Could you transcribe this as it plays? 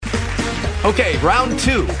Okay, round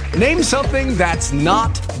two. Name something that's not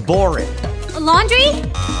boring. A laundry?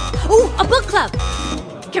 Ooh, a book club.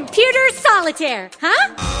 Computer solitaire,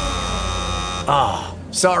 huh? Ah,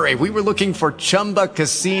 sorry, we were looking for Chumba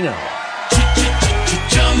Casino.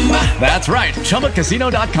 That's right,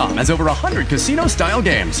 ChumbaCasino.com has over 100 casino-style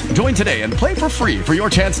games. Join today and play for free for your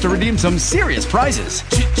chance to redeem some serious prizes.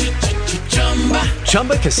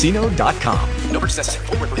 ChumbaCasino.com. No purchase necessary.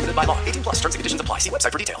 Void where prohibited by law. 18 plus. Terms and conditions apply. See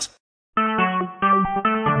website for details.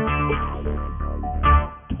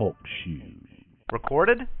 Talk shoes.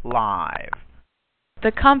 Recorded live.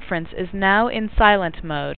 The conference is now in silent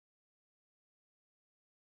mode.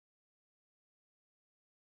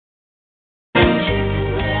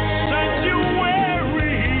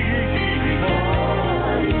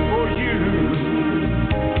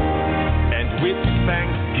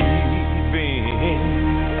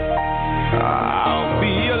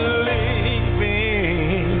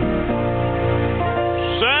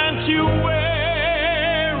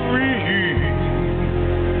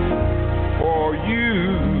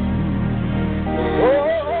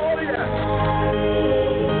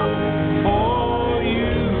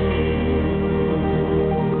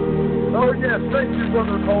 Thank you,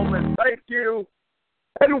 Brother Coleman. Thank you.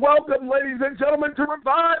 And welcome, ladies and gentlemen, to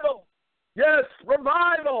Revival. Yes,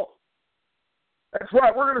 Revival. That's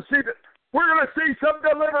right. We're going to see some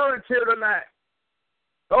deliverance here tonight.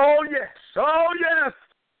 Oh, yes. Oh, yes.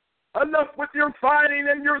 Enough with your fighting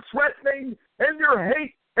and your threatening and your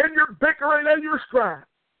hate and your bickering and your strife.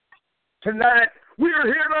 Tonight, we are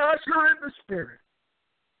here to usher in the Spirit.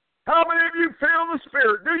 How many of you feel the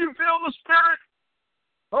Spirit? Do you feel the Spirit?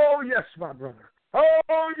 Oh, yes, my brother.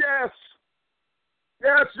 Oh, yes.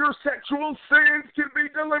 Yes, your sexual sins can be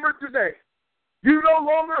delivered today. You no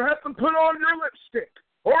longer have to put on your lipstick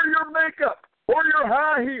or your makeup or your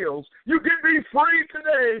high heels. You can be free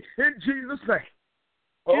today in Jesus' name.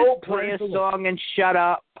 Just play a song and shut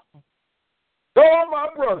up. Oh, my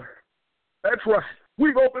brother. That's right.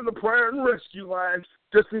 We've opened the prayer and rescue lines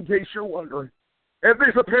just in case you're wondering. And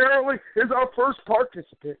this apparently is our first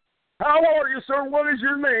participant. How are you, sir? What is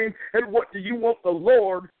your name? And what do you want the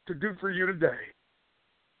Lord to do for you today?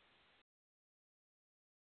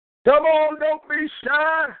 Come on, don't be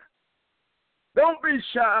shy. Don't be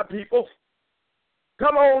shy, people.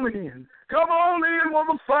 Come on in. Come on in while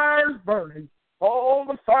the fire's burning. All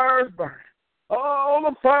the fire's burning. All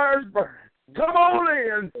the fire's burning. Come on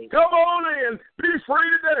in. Come on in. Be free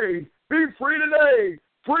today. Be free today.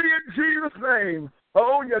 Free in Jesus' name.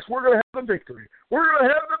 Oh, yes, we're going to have the victory. We're going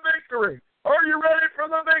to have the victory. Are you ready for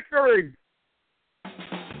the victory?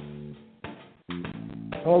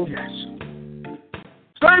 Oh, yes.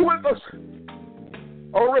 Stay with us.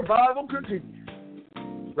 Our revival continues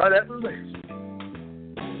right after this.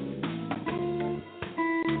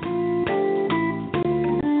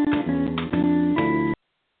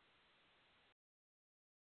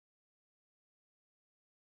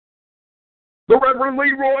 The Reverend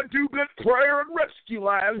Leroy Dugan Prayer and Rescue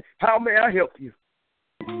Line. How may I help you?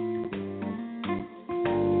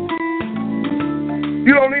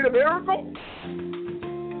 You don't need a miracle?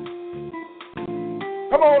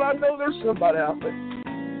 Come on, I know there's somebody out there.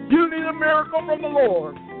 You need a miracle from the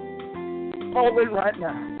Lord. Call in right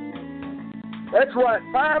now. That's right,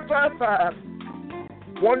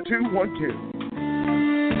 555-1212.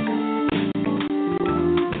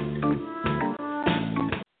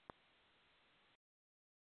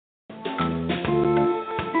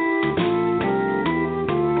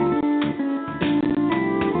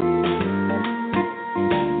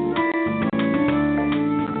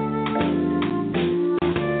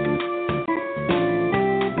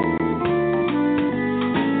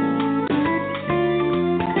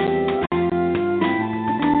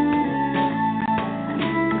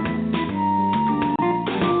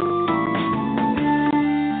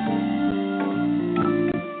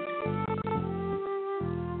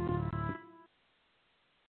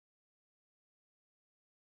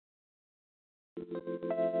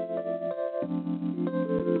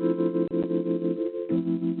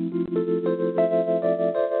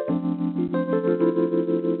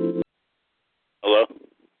 Hello?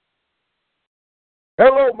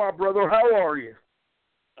 Hello, my brother. How are you?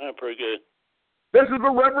 I'm pretty good. This is the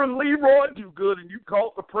Reverend Leroy Dugood, and you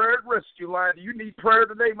called the Prayer and Rescue Line. Do you need prayer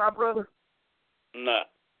today, my brother? No.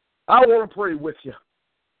 I want to pray with you.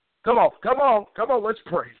 Come on, let's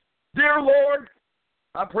pray. Dear Lord,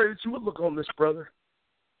 I pray that you would look on this brother.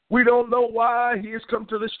 We don't know why he has come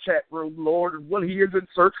to this chat room, Lord, and what he is in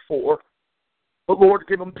search for. But, Lord,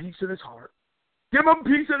 give him peace in his heart. Give him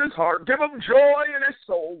peace in his heart. Give him joy in his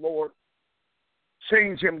soul, Lord.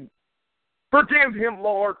 Change him. Forgive him,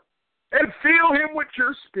 Lord. and fill him with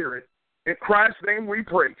your spirit. In Christ's name we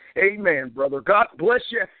pray. Amen, brother. God bless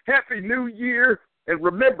you. Happy New Year. And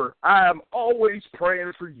remember, I am always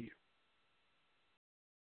praying for you.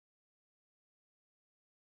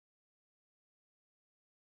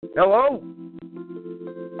 Hello?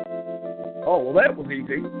 Oh, well, that was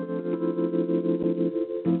easy.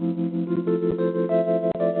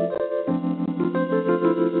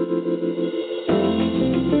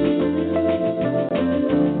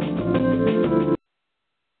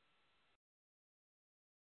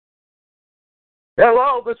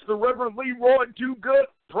 Hello, this is the Reverend Leroy Do Good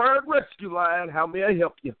Prayer and Rescue Line. How may I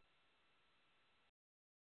help you?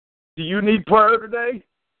 Do you need prayer today?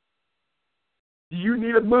 Do you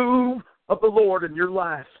need a move of the Lord in your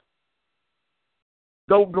life?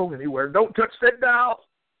 Don't go anywhere. Don't touch that dial.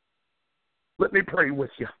 Let me pray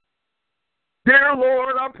with you. Dear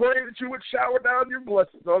Lord, I pray that you would shower down your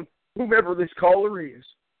blessings on whomever this caller is.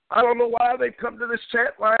 I don't know why they come to this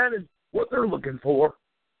chat line and what they're looking for.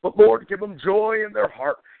 But, Lord, give them joy in their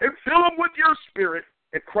heart and fill them with your spirit.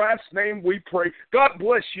 In Christ's name we pray. God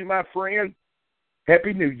bless you, my friend.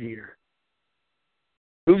 Happy New Year.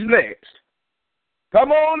 Who's next?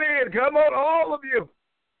 Come on in. Come on, all of you.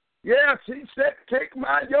 Yes, he said, take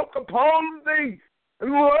my yoke upon thee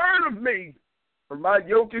and learn of me. For my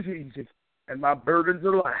yoke is easy and my burdens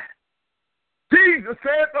are light. Jesus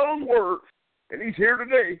said those words, and he's here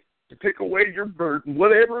today to take away your burden,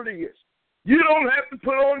 whatever it is. You don't have to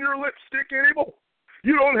put on your lipstick anymore.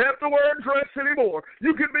 You don't have to wear a dress anymore.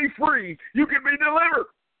 You can be free. You can be delivered.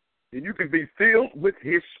 And you can be filled with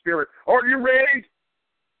his spirit. Are you ready?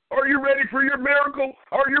 Are you ready for your miracle?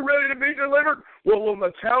 Are you ready to be delivered? Well, on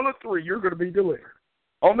the count of 3, you're going to be delivered.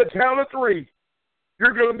 On the count of 3,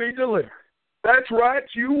 you're going to be delivered. That's right.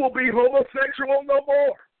 You will be homosexual no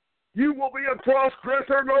more. You will be a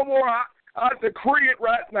cross-dresser no more. I decree it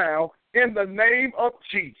right now in the name of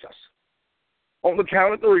Jesus. On the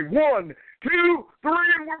count of 3. 1, 2, 3,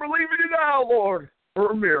 and we're believing you now, Lord,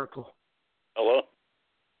 for a miracle. Hello?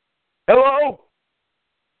 Hello?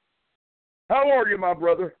 How are you, my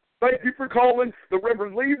brother? Thank you for calling the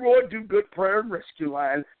Reverend Leroy Do Good Prayer and Rescue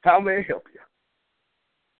Line. How may I help you?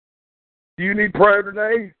 Do you need prayer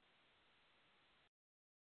today?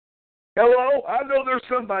 Hello? I know there's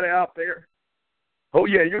somebody out there. Oh,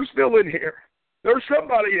 yeah, you're still in here. There's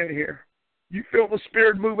somebody in here. You feel the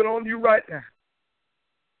Spirit moving on you right now.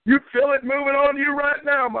 You feel it moving on you right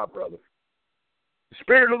now, my brother. The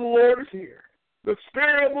Spirit of the Lord is here. The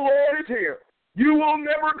Spirit of the Lord is here. You will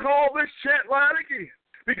never call this chat line again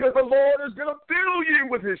because the Lord is going to fill you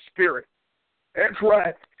with his Spirit. That's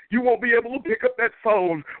right. You won't be able to pick up that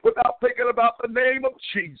phone without thinking about the name of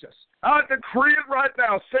Jesus. I decree it right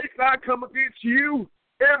now. Satan, I come against you.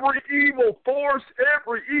 Every evil force,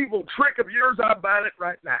 every evil trick of yours, I bind it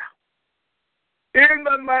right now. In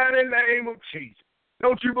the mighty name of Jesus.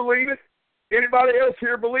 Don't you believe it? Anybody else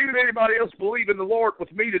here believe it? Anybody else believe in the Lord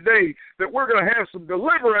with me today that we're going to have some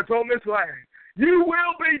deliverance on this line? You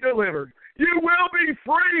will be delivered. You will be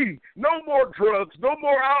free. No more drugs, no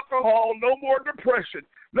more alcohol, no more depression,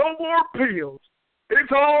 no more pills.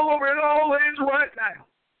 It's all over. It all ends right now.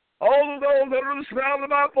 All of those under the sound of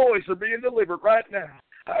my voice are being delivered right now.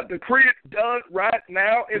 I decree it done right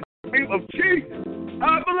now in the name of Jesus.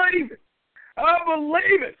 I believe it. I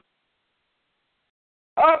believe it.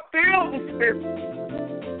 I feel the Spirit.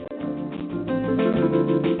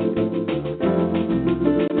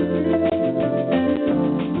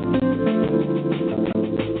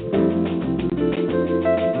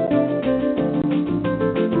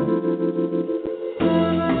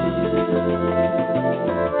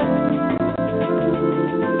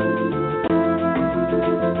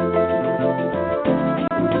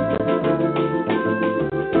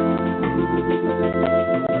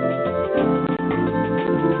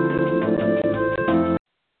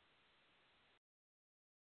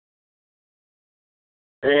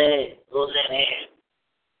 Hey, who's in here?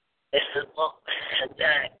 This is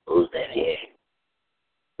who's in here?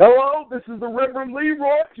 Hello, this is the Reverend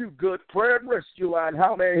Leroy Do Good Prayer and Rescue Line.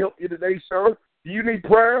 How may I help you today, sir? Do you need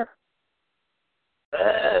prayer?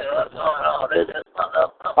 Hey, what's going on?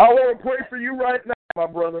 I want to pray for you right now, my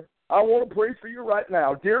brother. I want to pray for you right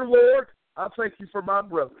now. Dear Lord, I thank you for my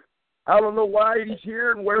brother. I don't know why he's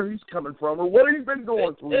here and where he's coming from or what he's been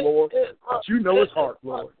going through, Lord, but you know his heart,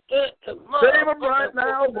 Lord. Save him right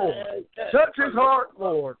now, Lord. Touch his heart,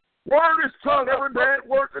 Lord. Word his tongue every day at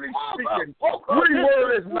work that he's speaking.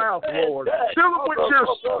 Reword his mouth, Lord. Fill him with your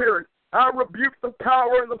spirit. I rebuke the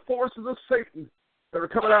power and the forces of Satan that are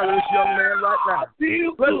coming out of this young man right now.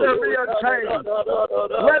 Let there be a change.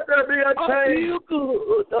 Let there be a change.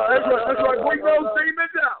 That's right. Bring those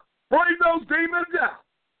demons out. Bring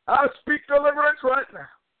right now.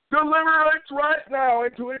 Deliverance right now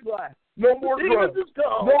into his life. No more drugs.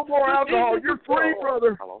 No more alcohol. You're free,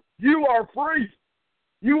 brother. Hello. You are free.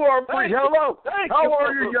 You are free. Hello. How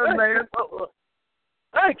are you, young man?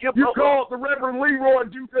 Thank you, You brother. called the Reverend Leroy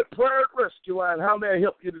Duke Prayer and Rescue Line. How may I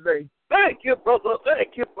help you today? Thank you, brother.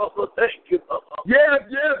 Thank you, brother. Thank you, brother. Yes,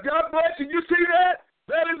 yes. God bless you. You see that?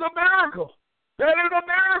 That is a miracle. That is a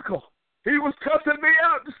miracle. He was cussing me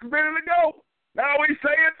out just a minute ago. Now he's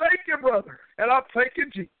saying thank you, brother. And I'm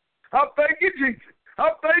thanking Jesus. I'm thanking Jesus.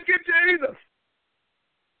 I'm thanking Jesus.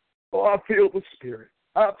 Oh, I feel the Spirit.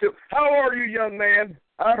 How are you, young man?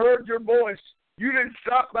 I heard your voice. You didn't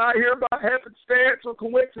stop by here by happenstance or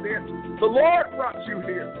coincidence. The Lord brought you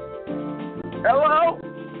here. Hello?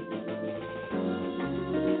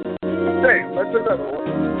 Hey, let's do another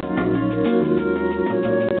one.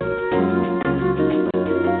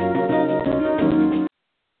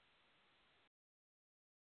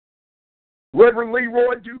 Reverend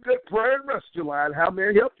Leroy Duke Prayer and Rescue Line. How may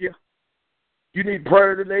I help you? You need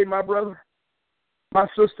prayer today, my brother, my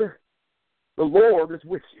sister. The Lord is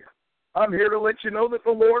with you. I'm here to let you know that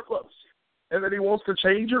the Lord loves you and that he wants to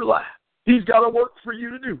change your life. He's got a work for you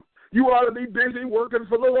to do. You ought to be busy working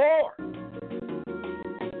for the Lord.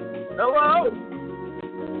 Hello?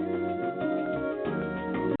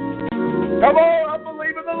 Come on, I'm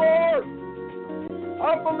believing the Lord.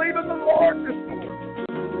 I'm believing the Lord this morning.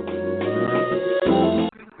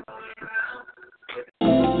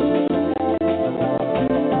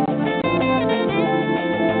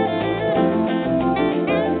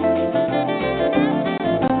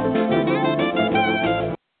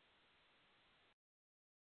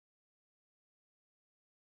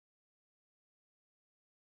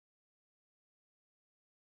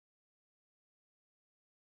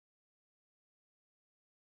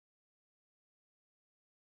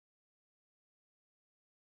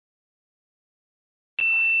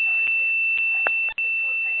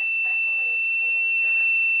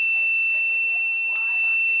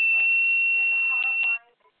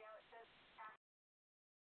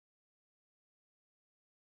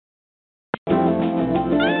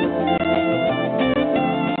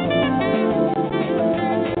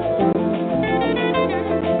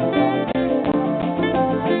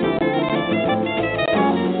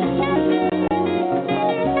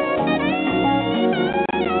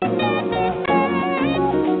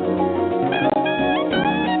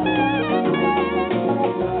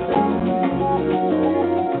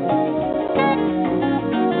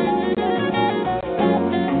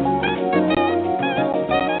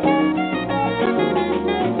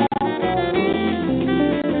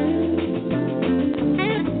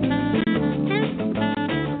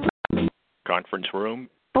 Conference room.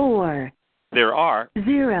 4. There are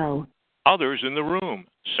 0. others in the room.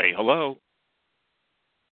 Say hello.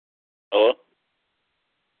 Hello?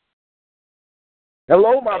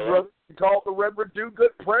 Hello, my brother. You called the Reverend Do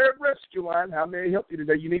Good Prayer and Rescue Line. How may I help you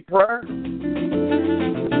today? You need prayer?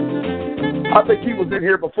 I think he was in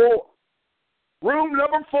here before. Room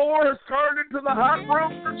number 4 has turned into the hot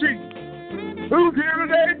room for Jesus. Who's here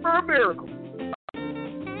today for a miracle?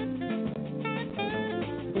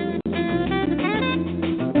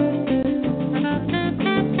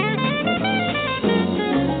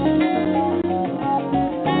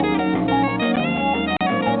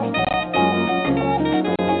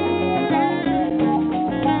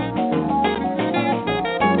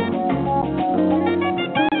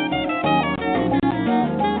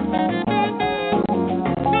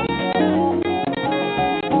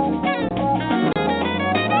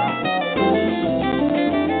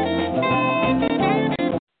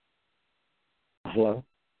 Hello?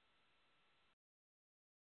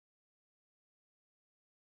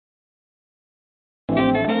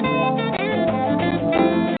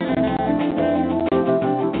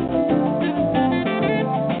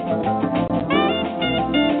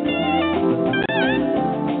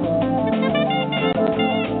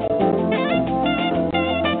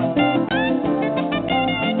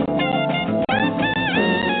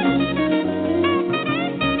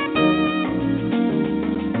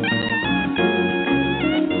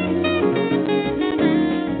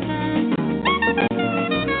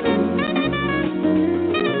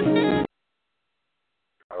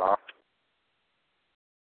 Hello?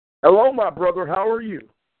 Hello, my brother. How are you?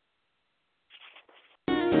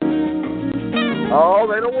 Oh,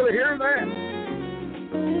 they don't want to hear that.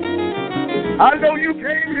 I know you came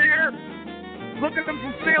here looking to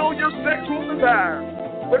fulfill your sexual desire,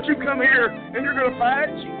 but you come here and you're going to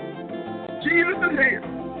find Jesus. Jesus is here.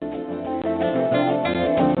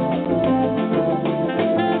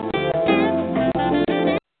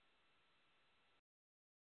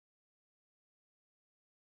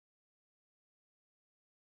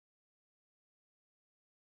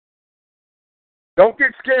 Don't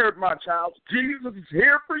get scared, my child. Jesus is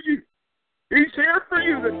here for you. He's here for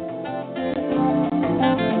you.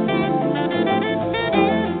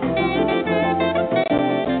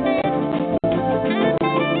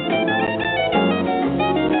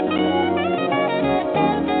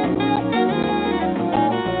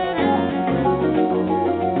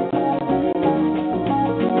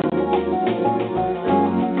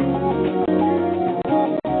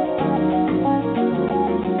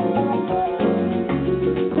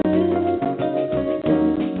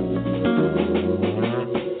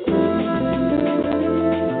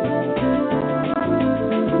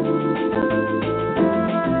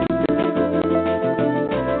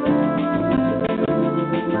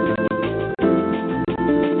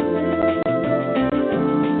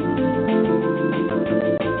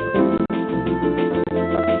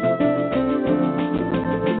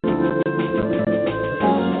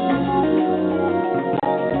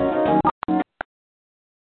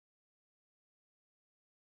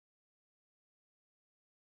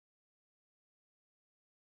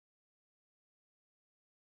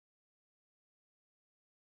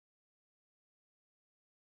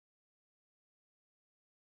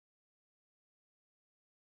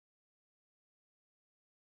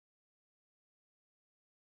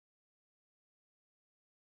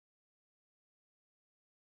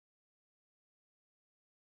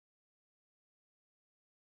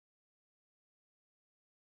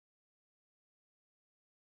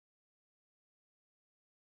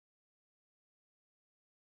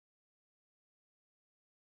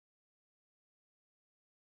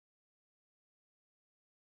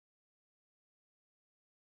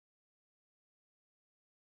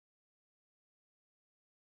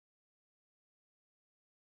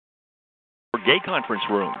 For gay conference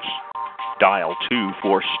rooms, dial 2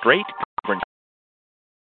 for straight conference.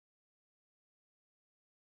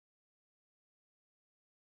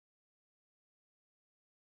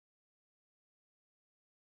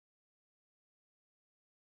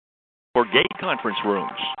 For gay conference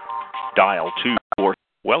rooms, dial 2 for.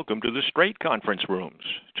 Welcome to the straight conference rooms.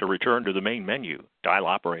 To return to the main menu, dial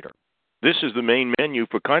operator. This is the main menu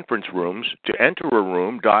for conference rooms. To enter a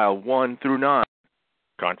room, dial 1 through 9.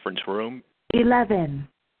 Conference room 11.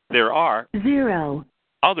 There are 0.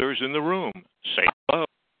 others in the room. Say hello.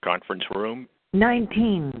 Conference room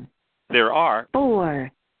 19. There are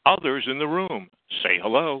 4. others in the room. Say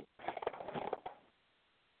hello.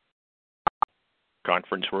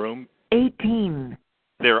 Conference room 18.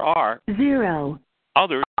 There are 0.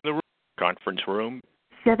 others in the room. Conference room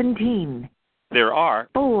 17. There are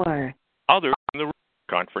 4. others in the room.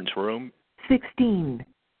 Conference room 16.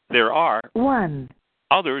 There are 1.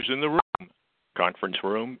 others in the room. Conference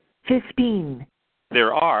room 15.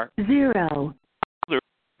 There are 0. others.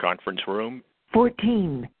 Conference room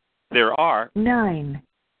 14. There are 9.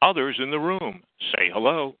 others in the room. Say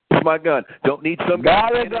hello. My gun. Don't need some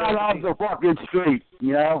Got it off the fucking street,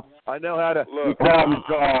 you know? I know how to. Look, buying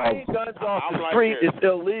guns off the street is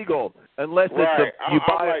illegal unless it's you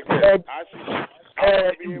buy it.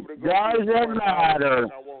 Guys that matter.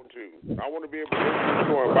 I want to be able to go to the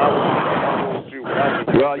store and buy what I want to.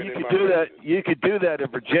 Well, you could do that. You could do that in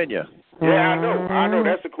Virginia. Yeah, I know.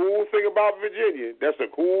 That's the cool thing about Virginia. You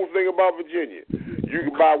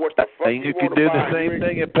can buy what the fuck and you can want to buy. do the same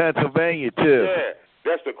thing in Pennsylvania too. Yeah,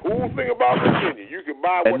 that's the cool thing about Virginia. You can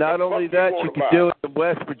buy what and not the only fuck that, you can buy. do it in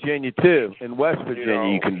West Virginia too. In West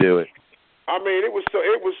Virginia, you can do it. I mean, it was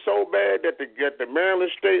so bad that the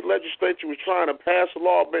Maryland state legislature was trying to pass a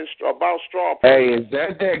law about straw polls. Hey, is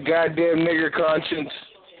that goddamn nigger conscience?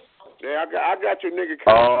 Yeah, I got your nigger conscience.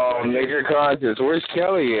 Oh, nigger conscience. Where's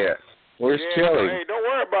Kelly at? Where's Kelly? Hey, don't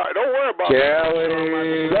worry about it.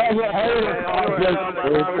 Kelly. That's a hater conscience.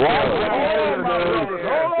 Why is that hater, dude?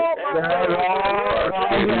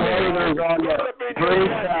 Haters on the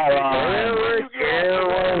freestyle.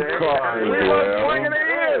 Aaron Carswell.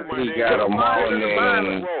 He got a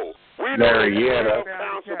morning Marietta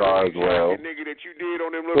Carswell.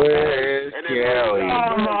 Where's Kelly?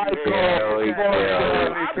 Kelly.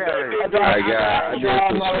 I did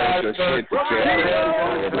some special shit to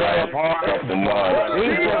Kelly for like a couple months.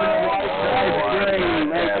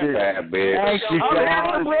 That bitch.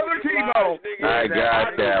 I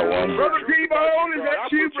got that one. Brother T-Bone, is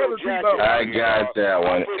that you, Brother T-Bone? I got that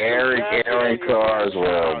one. Aaron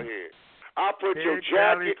Carswell. I'll put your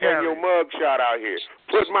jacket and your mug shot out here.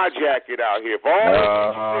 Put my jacket out here.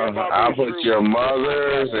 I'll put your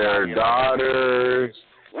mothers, their daughters,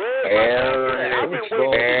 Eric,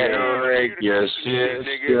 your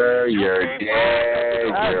sister, your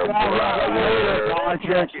dad, your brother,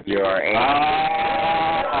 your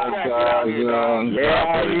aunt. cousin.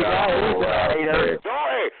 Yeah, you got it.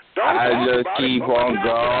 I just keep on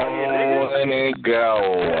going and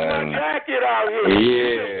going.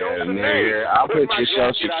 Yeah, nigga. I'll put your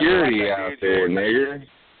Social Security out there, nigga.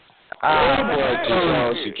 I'll put your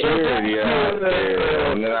Social Security out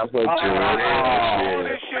there, and then I'll put your real shit.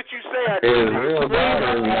 His real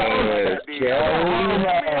daughter's name is Kelly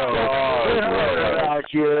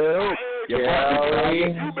Carswell.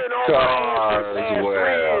 Kelly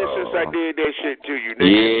Carswell. Since I did that shit to you, nigga.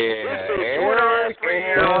 Yeah, Eric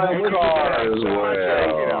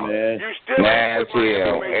Carswell. That's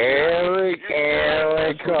him. Eric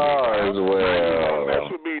Carswell. Mess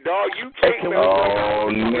with me, dog. You can't mess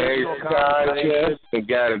with me. Nigga contest. We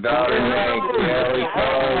got a daughter named Kelly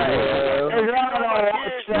Carswell.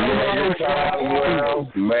 Nigga Carswell,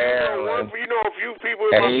 Maryland. You know a few people.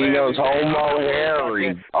 And he knows Homo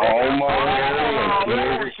Harry. Homo Harry and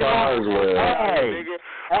Nigga Carswell.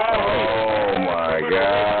 Oh my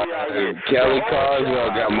God. Kelly Carswell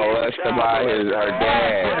got molested by her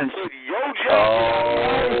dad.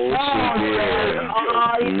 Oh, she did.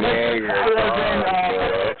 Nigga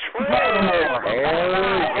Carswell.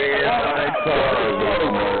 Eric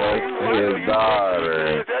Carswell molested his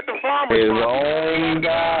daughter. His own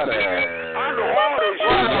daughter.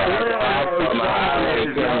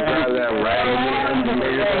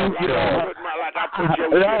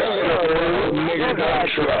 Nigga got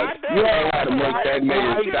truck. You ain't got to make that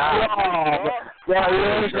nigga stop. That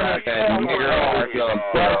nigga on some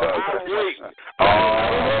truck. Oh,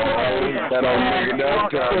 that old nigga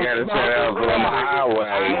dump truck got to set out on the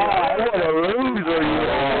highway. What a loser you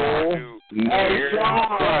are. Nigga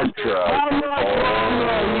dump truck.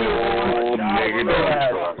 Oh, nigga dump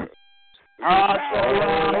truck.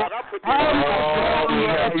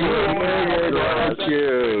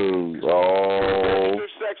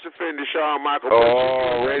 Sex offender, Shawn Michael.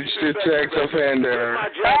 Oh, registered sex offender.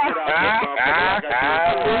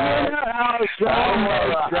 Shawn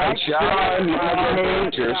Michael,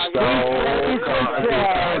 your stone.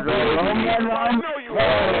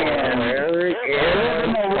 Eric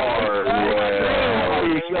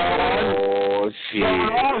Oh, shit.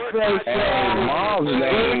 And mom's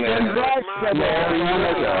name is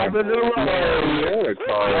Marietta Carswell.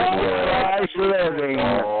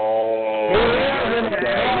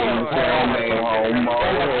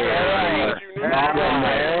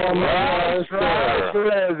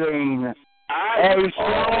 Hey,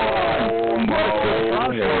 Shawn,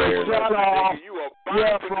 shut off.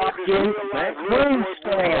 You're fucking food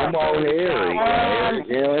stamp. Homo Harry.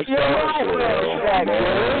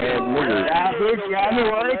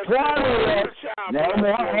 January 20th. No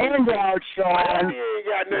more handouts, Shawn.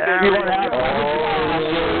 You want to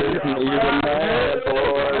have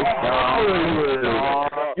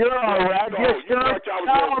you're a registered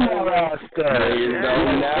child molester. You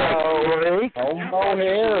don't know. Homo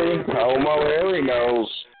Harry knows.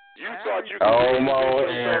 Homo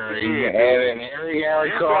Harry. And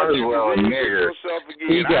Eric Carswell, nigger.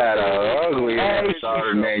 He got an ugly ass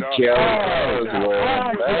daughter named Kelly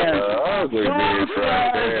Carswell. That's an ugly bitch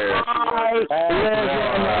right there.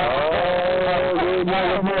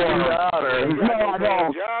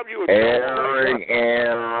 Eric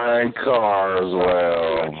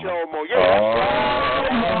Carswell.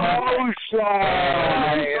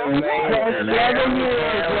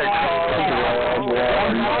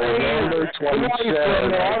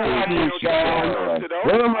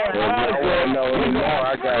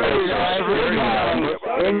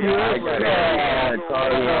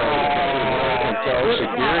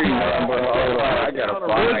 Security number. Hold on, I gotta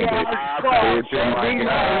find it. It's in my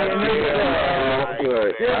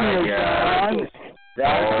good. Eric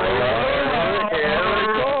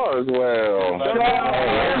Carswell.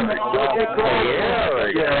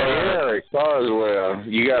 Eric Carswell.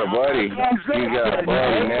 You got a buddy. You got a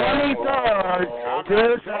buddy now.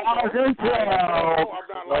 2012.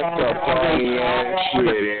 What's the funny ass shit,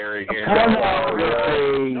 Eric?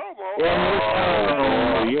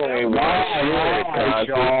 You ain't watching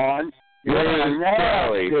Shawn. You're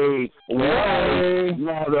nasty.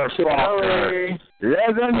 Motherfucker.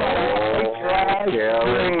 Living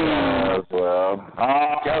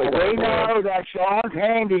we know that Shawn's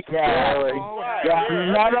handicapped. Got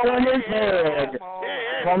another in his head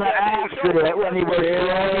from an accident when he was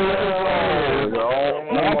 20 years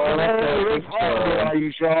old. Are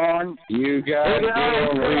you, Shawn? You got to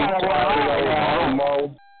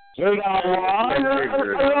he got one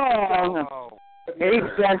wrong. He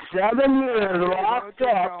spent 7 years locked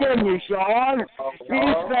up, didn't you, Shawn? He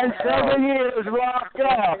spent 7 years locked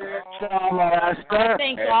up, child molester,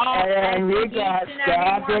 and you got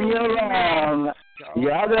stabbed in your lung. The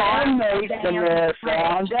other inmates in there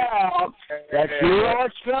found out that you were a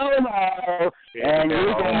Chomo, and you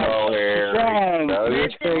got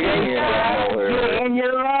shamed. In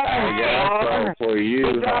your own. I got something for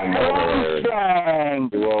you, Homo.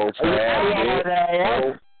 You old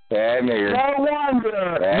bad nigger. No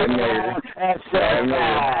wonder. Bad nigger. Bad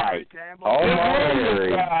nigger.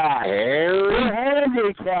 Homo Harry.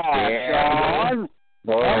 Handicapped, Sean.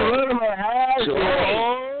 Boy. Rumor has it.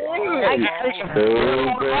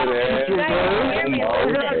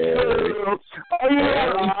 Are you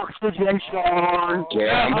on oxygen, Sean?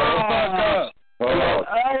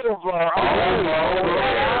 Over.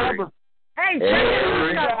 Hey,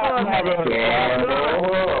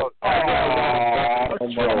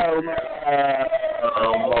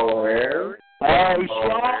 Hey,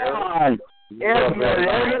 Sean. If you're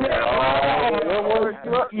living at home,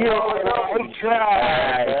 you're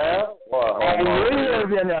trash. And you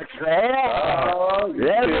live in a trap.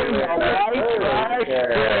 Living a white trash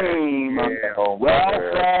dream.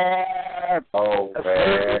 Welfare.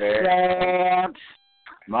 Stamps.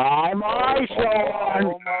 My Sean.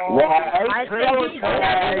 White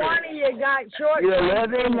trash. One of you got short. You're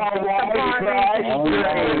living a white trash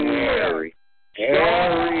dream.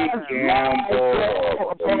 Harry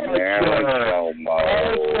Campbell, the Maryland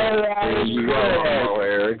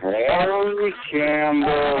Harry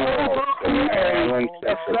Campbell, the Maryland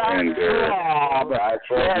sex offender. I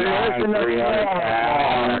took 300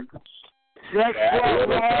 pounds.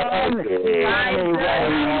 6'1",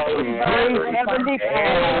 370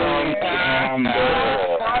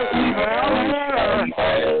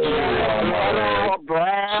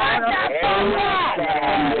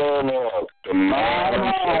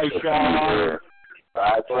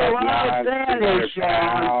 I took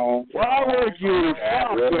Sean. Why would you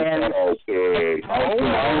fucking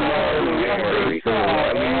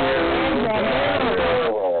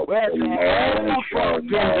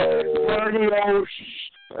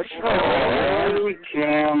Harry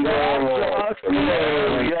Campbell,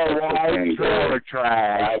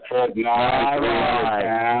 I took 9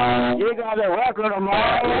 pounds. You got a record of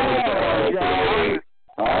mine.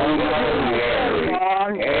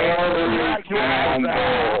 Harry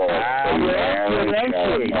Campbell,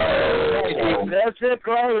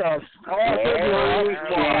 basically a Harry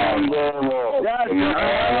Campbell. That's the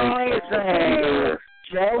only thing.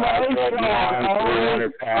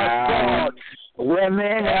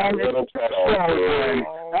 Women and children.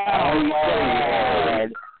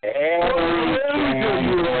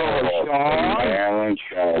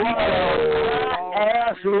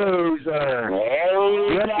 Ass loser.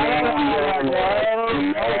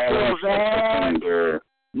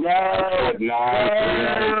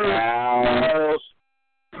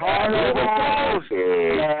 Carnivals.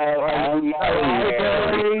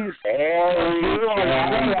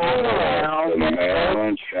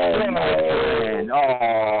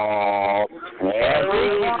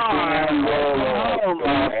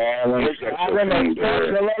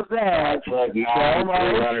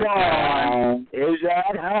 Is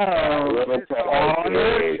at home on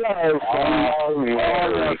the sofa on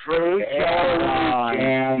the fruit salad.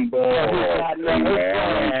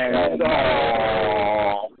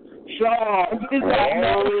 Sean, you got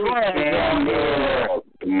no friends.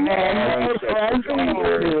 And no friends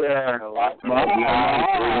here.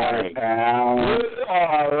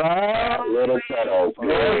 Little pedo.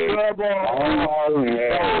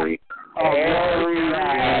 Harry.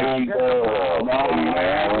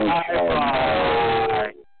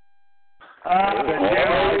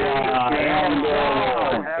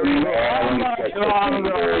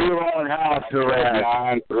 To rest.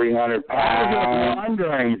 300 pounds. I'm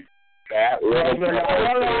wondering. That little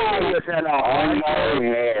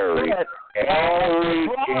Harry. Harry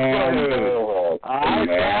Campbell. I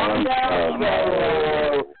found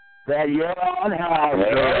out that you're on house.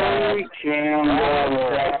 Harry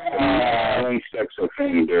Campbell. Sex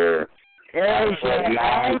offender. Harry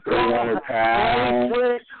 300 pounds.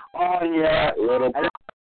 On your little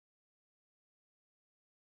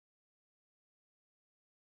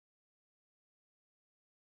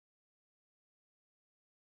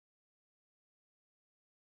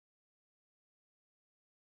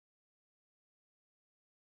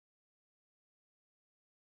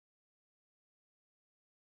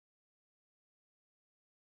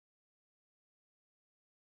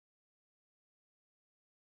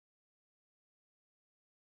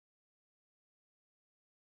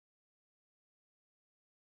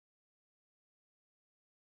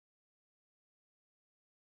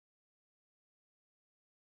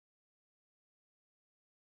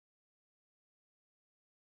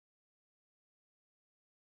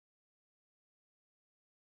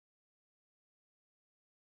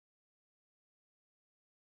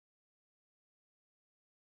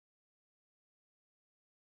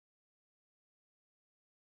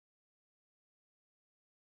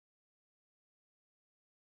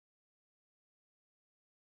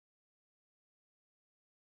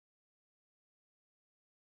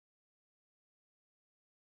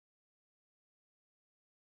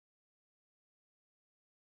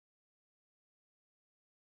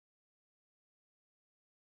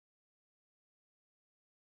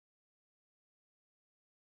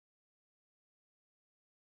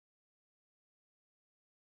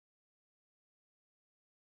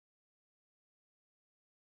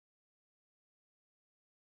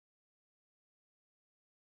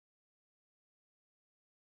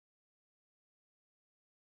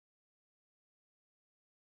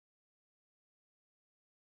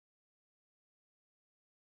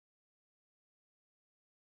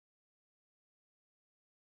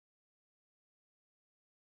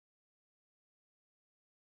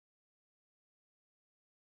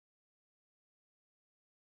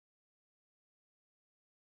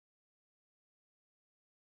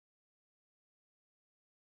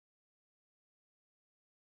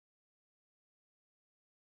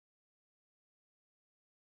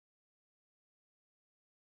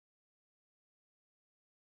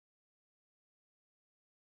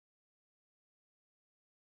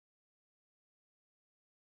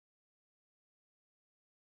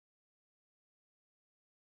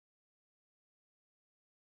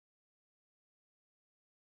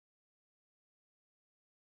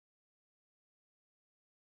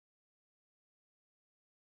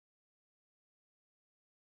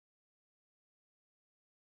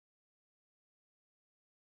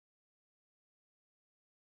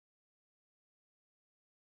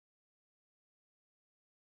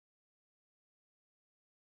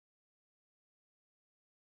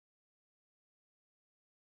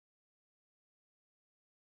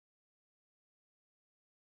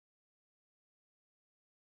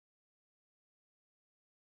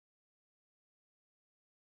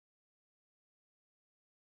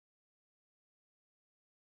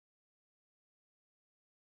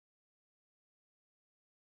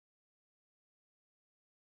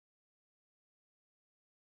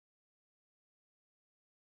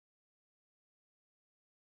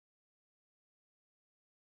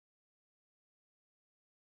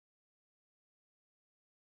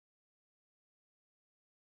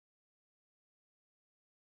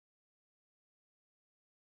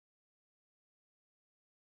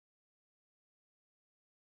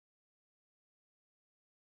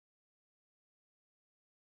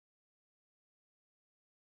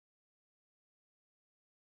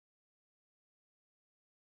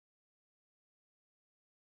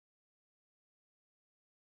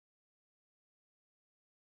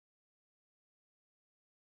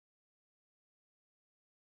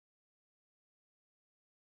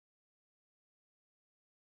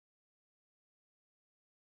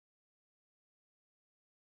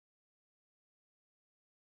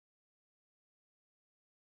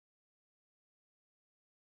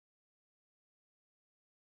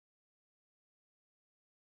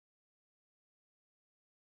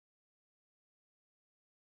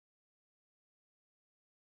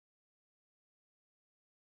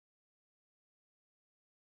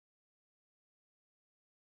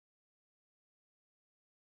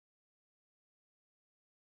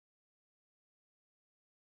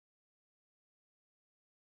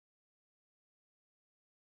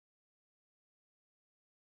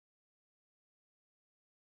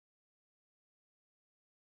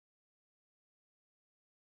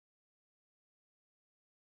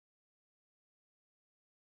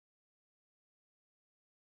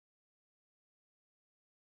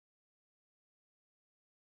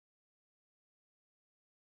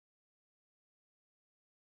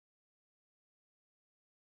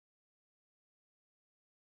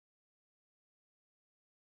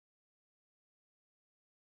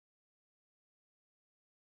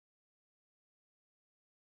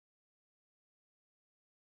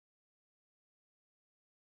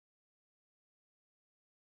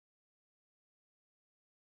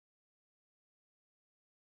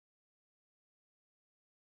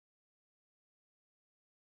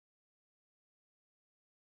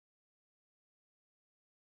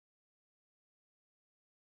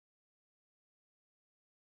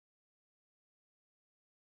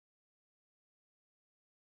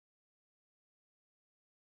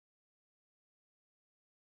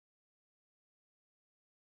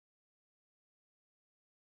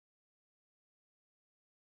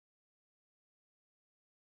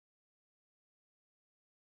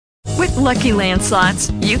With Lucky Land Slots,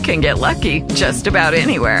 you can get lucky just about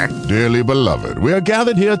anywhere. Dearly beloved, we are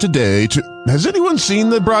gathered here today to... Has anyone seen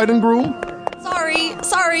the bride and groom?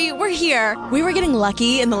 Sorry, we're here. We were getting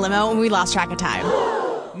lucky in the limo and we lost track of time.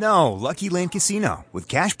 No, Lucky Land Casino, with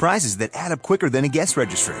cash prizes that add up quicker than a guest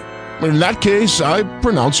registry. In that case, I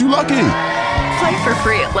pronounce you lucky. Play for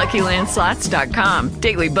free at LuckyLandSlots.com.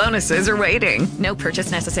 Daily bonuses are waiting. No purchase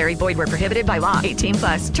necessary. Void where prohibited by law.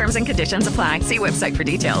 18+. Terms and conditions apply. See website for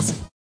details.